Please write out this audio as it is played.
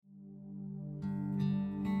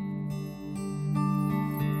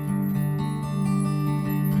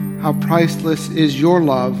How priceless is your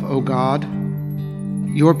love, O God!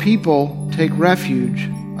 Your people take refuge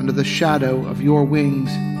under the shadow of your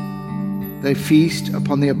wings. They feast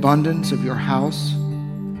upon the abundance of your house.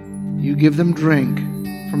 You give them drink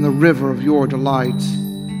from the river of your delights.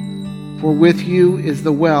 For with you is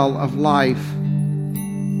the well of life,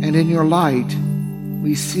 and in your light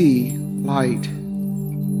we see light.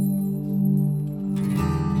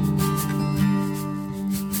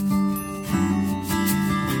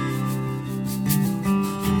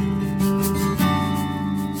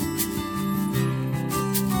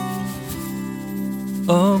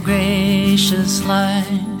 O gracious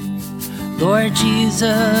light, Lord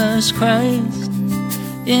Jesus Christ,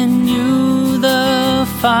 in you the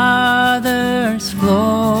Father's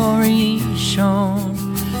glory shone.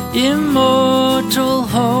 Immortal,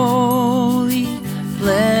 holy,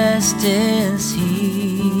 blessed is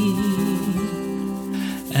he,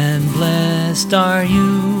 and blessed are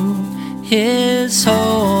you, his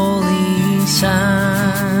holy Son.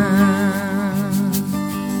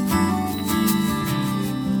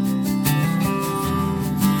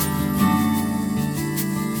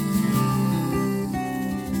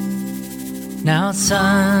 Now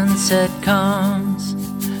sunset comes,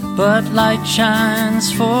 but light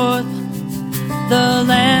shines forth. The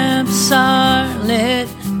lamps are lit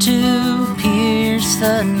to pierce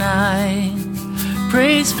the night.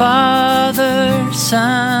 Praise Father,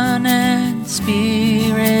 Son, and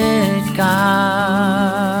Spirit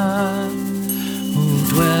God, who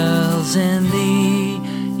dwells in the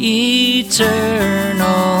eternal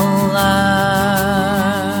light.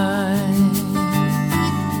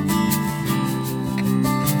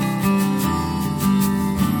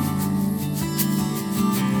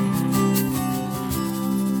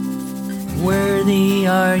 Worthy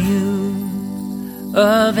are you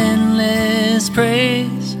of endless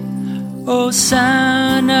praise, O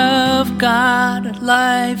Son of God,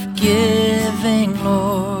 life-giving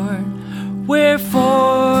Lord.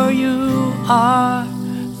 Wherefore you are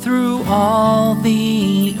through all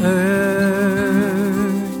the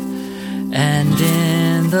earth, and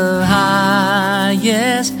in the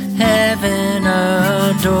highest heaven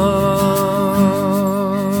adored.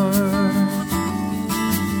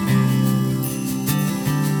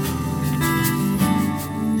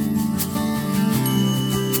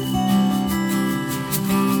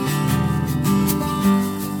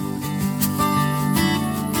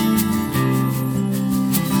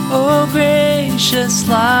 O gracious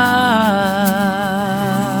light.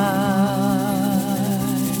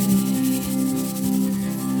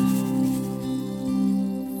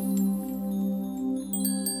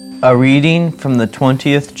 A reading from the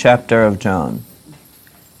 20th chapter of John.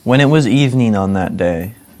 When it was evening on that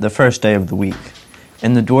day, the first day of the week,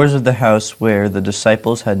 and the doors of the house where the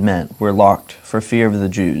disciples had met were locked for fear of the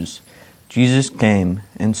Jews, Jesus came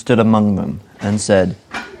and stood among them and said,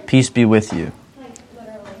 "Peace be with you."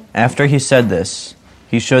 After he said this,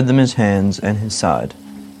 he showed them his hands and his side.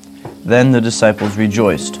 Then the disciples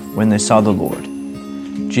rejoiced when they saw the Lord.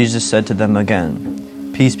 Jesus said to them again,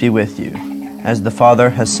 "Peace be with you. As the Father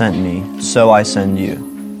has sent me, so I send you."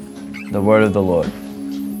 The word of the Lord.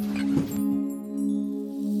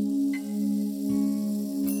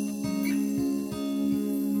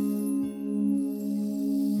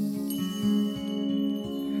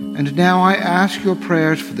 And now I ask your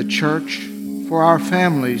prayers for the church, for our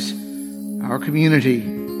families, our community,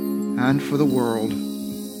 and for the world.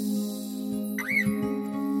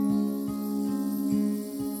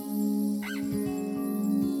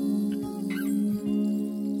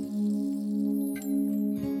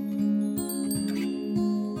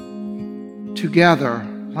 Together,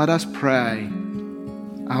 let us pray.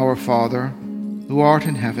 Our Father, who art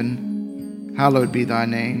in heaven, hallowed be thy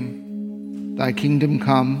name. Thy kingdom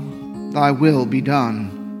come, thy will be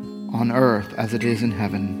done, on earth as it is in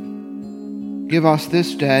heaven. Give us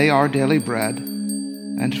this day our daily bread,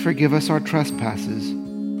 and forgive us our trespasses,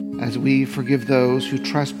 as we forgive those who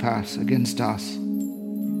trespass against us.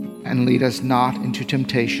 And lead us not into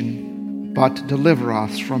temptation, but deliver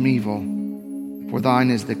us from evil. For thine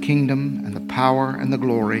is the kingdom, and the power, and the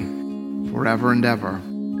glory, forever and ever.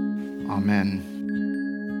 Amen.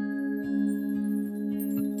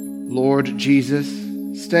 Lord Jesus,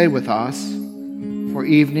 stay with us, for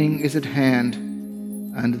evening is at hand,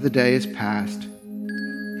 and the day is past.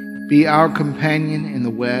 Be our companion in the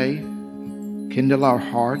way, kindle our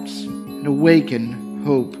hearts, and awaken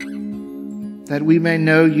hope, that we may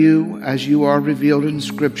know you as you are revealed in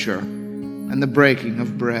Scripture and the breaking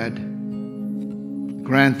of bread.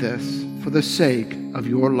 Grant this for the sake of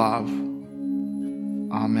your love.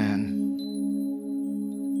 Amen.